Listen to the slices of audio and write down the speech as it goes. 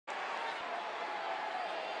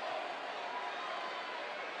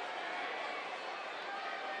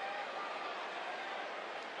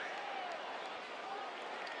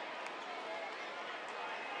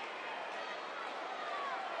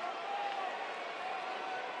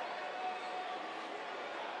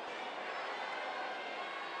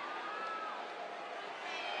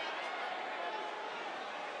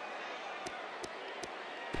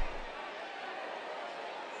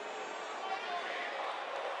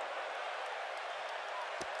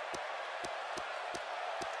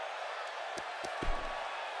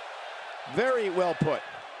Very well put.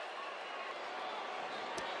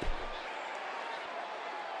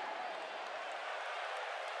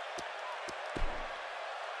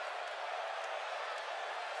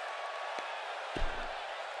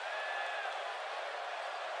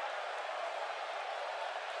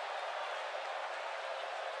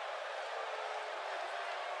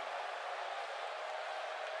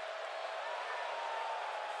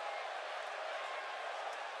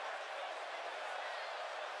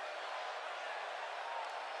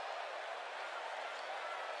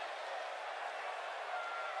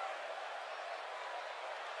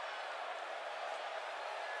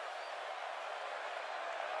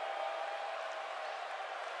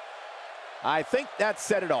 I think that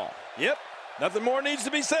said it all. Yep, nothing more needs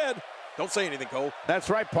to be said. Don't say anything, Cole. That's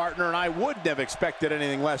right, partner, and I wouldn't have expected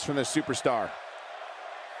anything less from this superstar.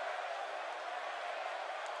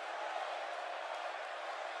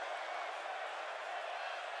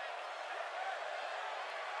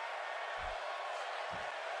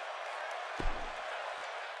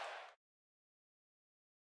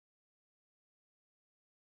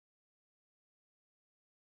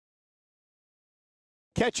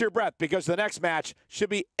 Catch your breath, because the next match should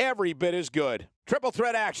be every bit as good. Triple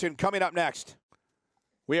threat action coming up next.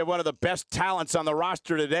 We have one of the best talents on the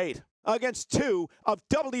roster to date against two of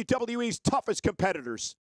WWE's toughest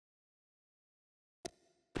competitors.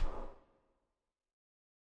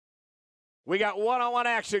 We got one-on-one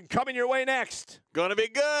action coming your way next. Gonna be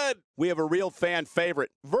good. We have a real fan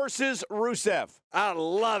favorite versus Rusev. I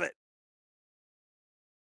love it.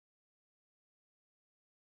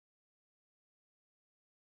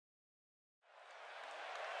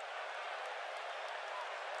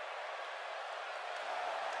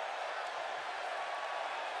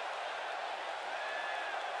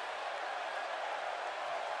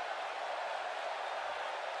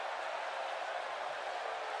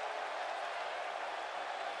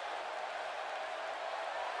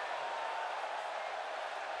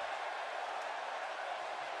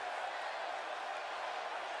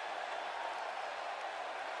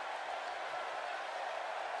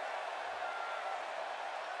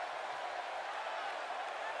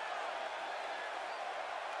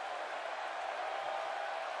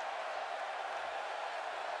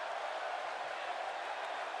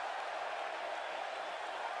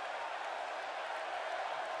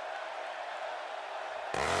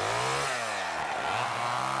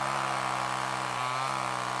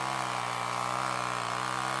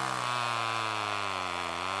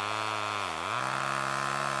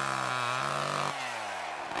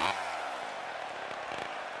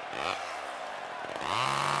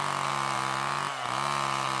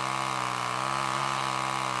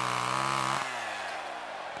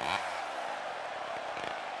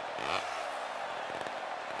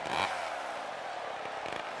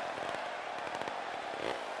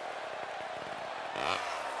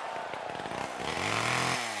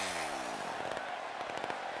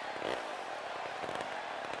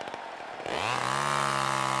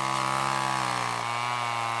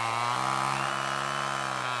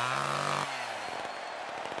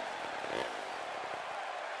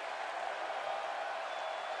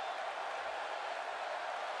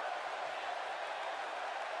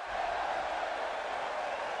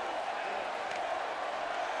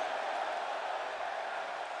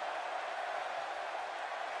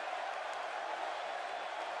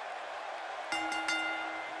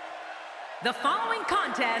 The following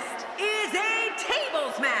contest is a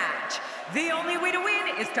tables match. The only way to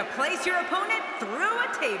win is to place your opponent through a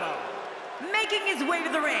table. Making his way to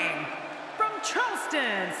the ring, from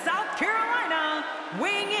Charleston, South Carolina,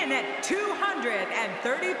 weighing in at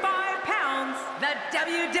 235 pounds, the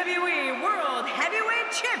WWE World Heavyweight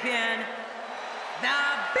Champion, the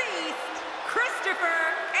Beast, Christopher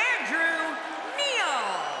Andrew Neal.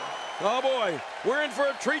 Oh boy, we're in for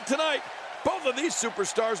a treat tonight. Both of these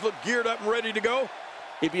superstars look geared up and ready to go.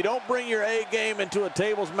 If you don't bring your A game into a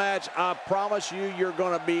tables match, I promise you, you're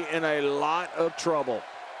going to be in a lot of trouble.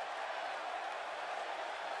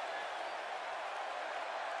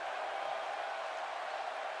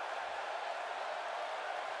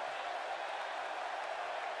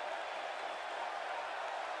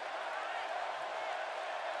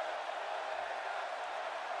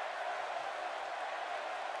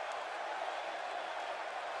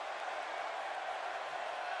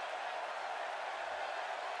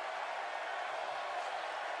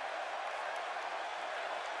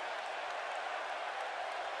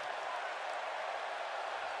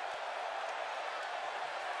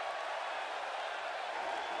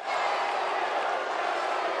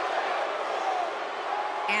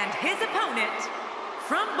 And his opponent,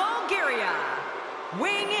 from Bulgaria,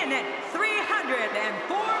 weighing in at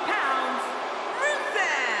 304 pounds,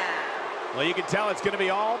 Rusev. Well, you can tell it's going to be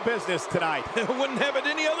all business tonight. Wouldn't have it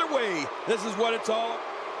any other way. This is what it's all.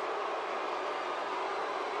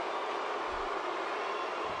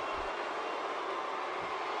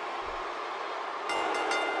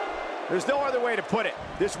 There's no other way to put it.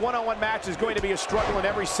 This one-on-one match is going to be a struggle in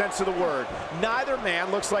every sense of the word. Neither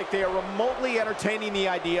man looks like they are remotely entertaining the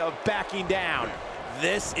idea of backing down.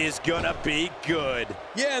 This is gonna be good.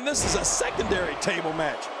 Yeah, and this is a secondary table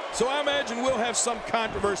match. So I imagine we'll have some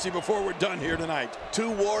controversy before we're done here tonight.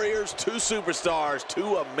 Two warriors, two superstars,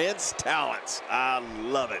 two immense talents. I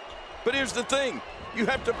love it. But here's the thing. You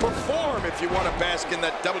have to perform if you want to bask in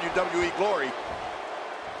that WWE glory.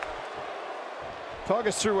 Talk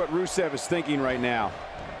us through what Rusev is thinking right now.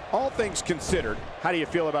 All things considered, how do you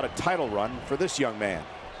feel about a title run for this young man?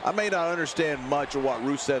 I may not understand much of what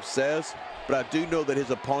Rusev says, but I do know that his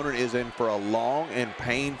opponent is in for a long and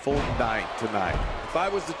painful night tonight. If I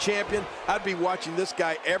was the champion, I'd be watching this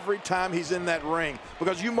guy every time he's in that ring.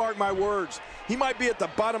 Because you mark my words, he might be at the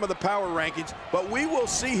bottom of the power rankings, but we will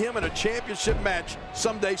see him in a championship match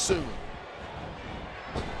someday soon.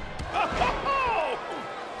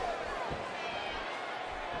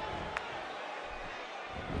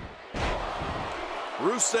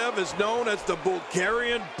 Rusev is known as the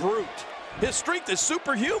Bulgarian Brute. His strength is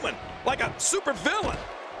superhuman, like a supervillain.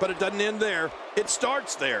 But it doesn't end there. It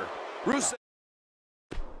starts there. Rusev's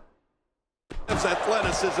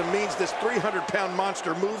athleticism means this 300-pound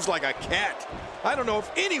monster moves like a cat. I don't know if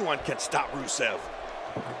anyone can stop Rusev.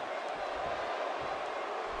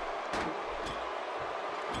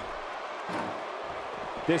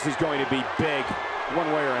 This is going to be big, one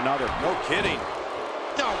way or another. No kidding.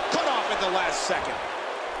 No, cut off at the last second.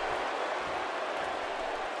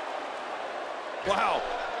 Wow,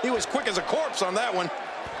 he was quick as a corpse on that one.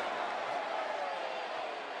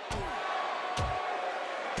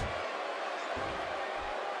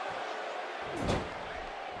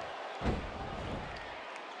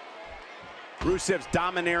 Rusev's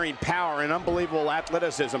domineering power and unbelievable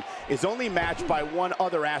athleticism is only matched by one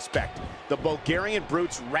other aspect: the Bulgarian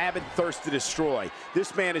Brute's rabid thirst to destroy.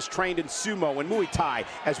 This man is trained in sumo and Muay Thai,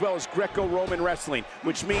 as well as Greco-Roman wrestling,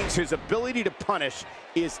 which means his ability to punish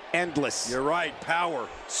is endless. You're right. Power,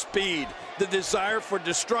 speed, the desire for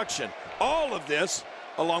destruction. All of this,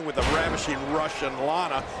 along with the ravishing Russian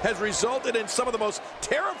Lana, has resulted in some of the most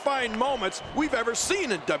terrifying moments we've ever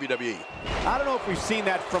seen in WWE. I don't know if we've seen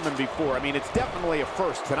that from him before. I mean, it's definitely a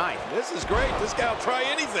first tonight. This is great. This guy will try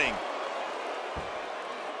anything.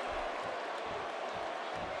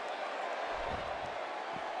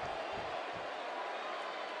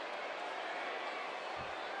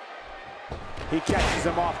 He catches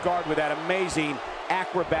him off guard with that amazing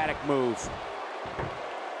acrobatic move.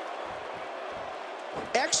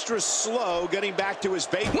 Extra slow getting back to his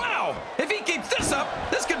base. Wow! If he keeps this up,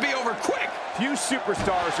 this could be over quick. Few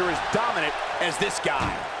superstars are as dominant as this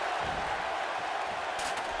guy.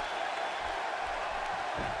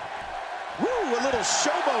 Woo, a little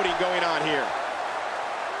showboating going on here.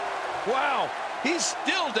 Wow, he's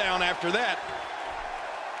still down after that.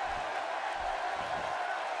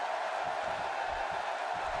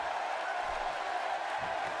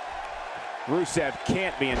 Rusev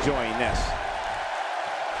can't be enjoying this.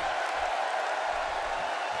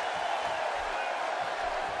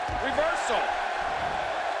 Reversal.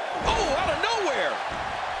 Oh, out of nowhere.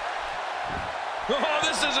 Oh,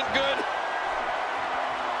 this isn't good.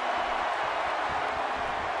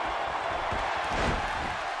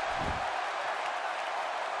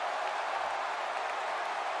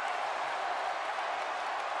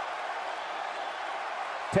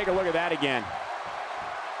 Take a look at that again.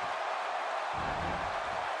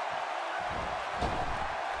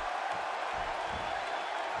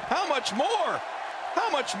 How much more? How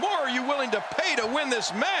much more are you willing to pay to win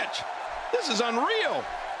this match? This is unreal.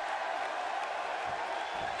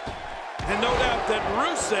 And no doubt that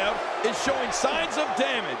Rusev is showing signs of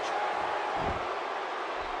damage.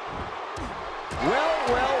 Well,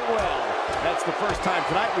 well, well. That's the first time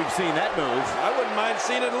tonight we've seen that move. I wouldn't mind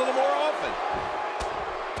seeing it a little more often.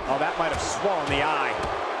 Oh, that might have swollen the eye.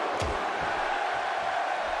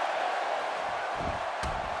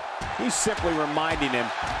 He's simply reminding him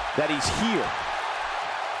that he's here.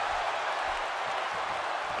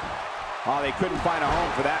 Oh, they couldn't find a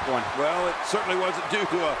home for that one. Well, it certainly wasn't due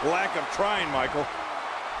to a lack of trying, Michael.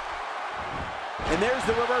 And there's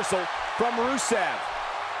the reversal from Rusev.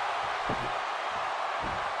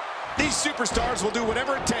 These superstars will do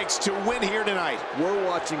whatever it takes to win here tonight. We're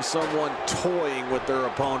watching someone toying with their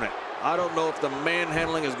opponent. I don't know if the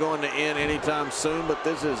manhandling is going to end anytime soon, but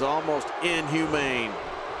this is almost inhumane.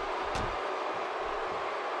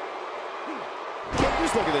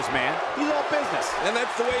 Just look at this man. He's all business. And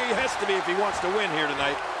that's the way he has to be if he wants to win here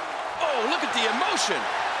tonight. Oh, look at the emotion.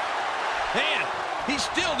 Man, he's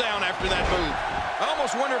still down after that move. I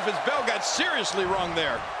almost wonder if his bell got seriously wrong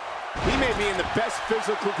there. He may be in the best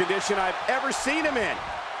physical condition I've ever seen him in.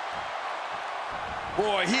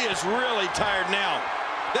 Boy, he is really tired now.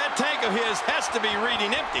 That tank of his has to be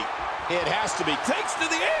reading empty. It has to be. Takes to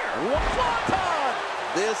the air. One.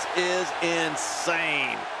 This is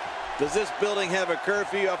insane. Does this building have a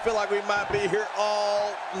curfew? I feel like we might be here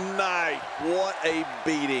all night. What a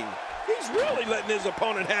beating. He's really letting his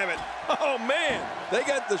opponent have it. Oh, man. They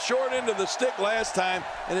got the short end of the stick last time,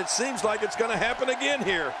 and it seems like it's going to happen again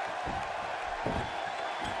here.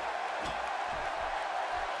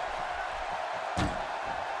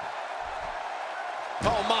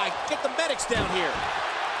 Oh, my. Get the medics down here.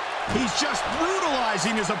 He's just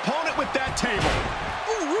brutalizing his opponent with that table.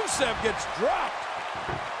 Ooh, Rusev gets dropped.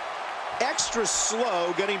 Extra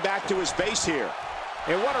slow getting back to his base here.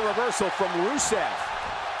 And what a reversal from Rusev.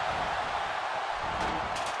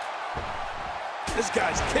 This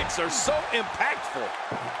guy's kicks are so impactful.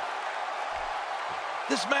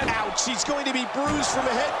 This man... Ouch, he's going to be bruised from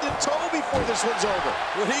head to toe before this one's over.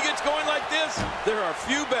 When he gets going like this, there are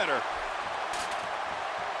few better.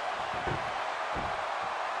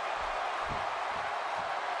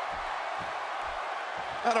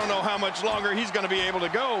 I don't know how much longer he's going to be able to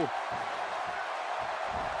go.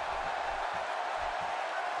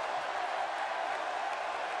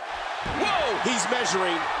 Whoa! He's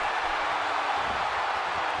measuring.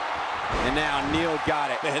 And now Neil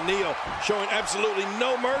got it. And Neil showing absolutely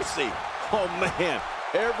no mercy. Oh, man.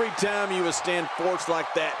 Every time you withstand force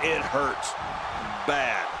like that, it hurts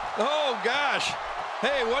bad. Oh, gosh.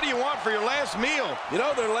 Hey, what do you want for your last meal? You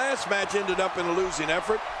know, their last match ended up in a losing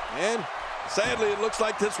effort. And sadly, it looks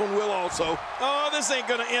like this one will also. Oh, this ain't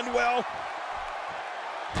going to end well.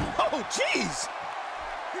 Oh, jeez.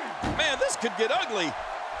 Man, this could get ugly.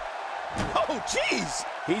 Oh, jeez.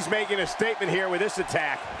 He's making a statement here with this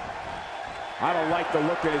attack. I don't like the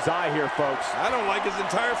look in his eye here, folks. I don't like his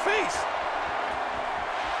entire face.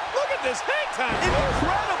 Look at this hang time.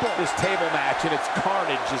 Incredible. This table match and its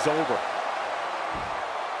carnage is over.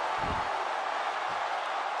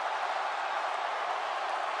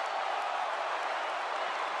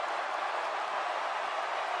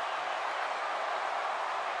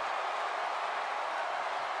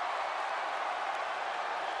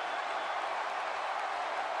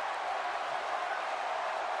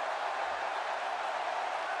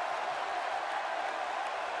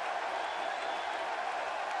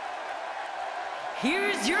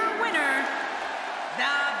 Here's your winner, the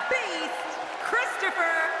Beast,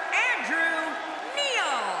 Christopher Andrew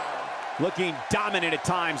Neal. Looking dominant at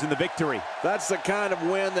times in the victory. That's the kind of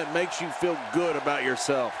win that makes you feel good about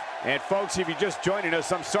yourself. And folks, if you're just joining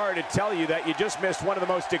us, I'm sorry to tell you that you just missed one of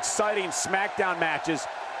the most exciting SmackDown matches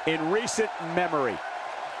in recent memory.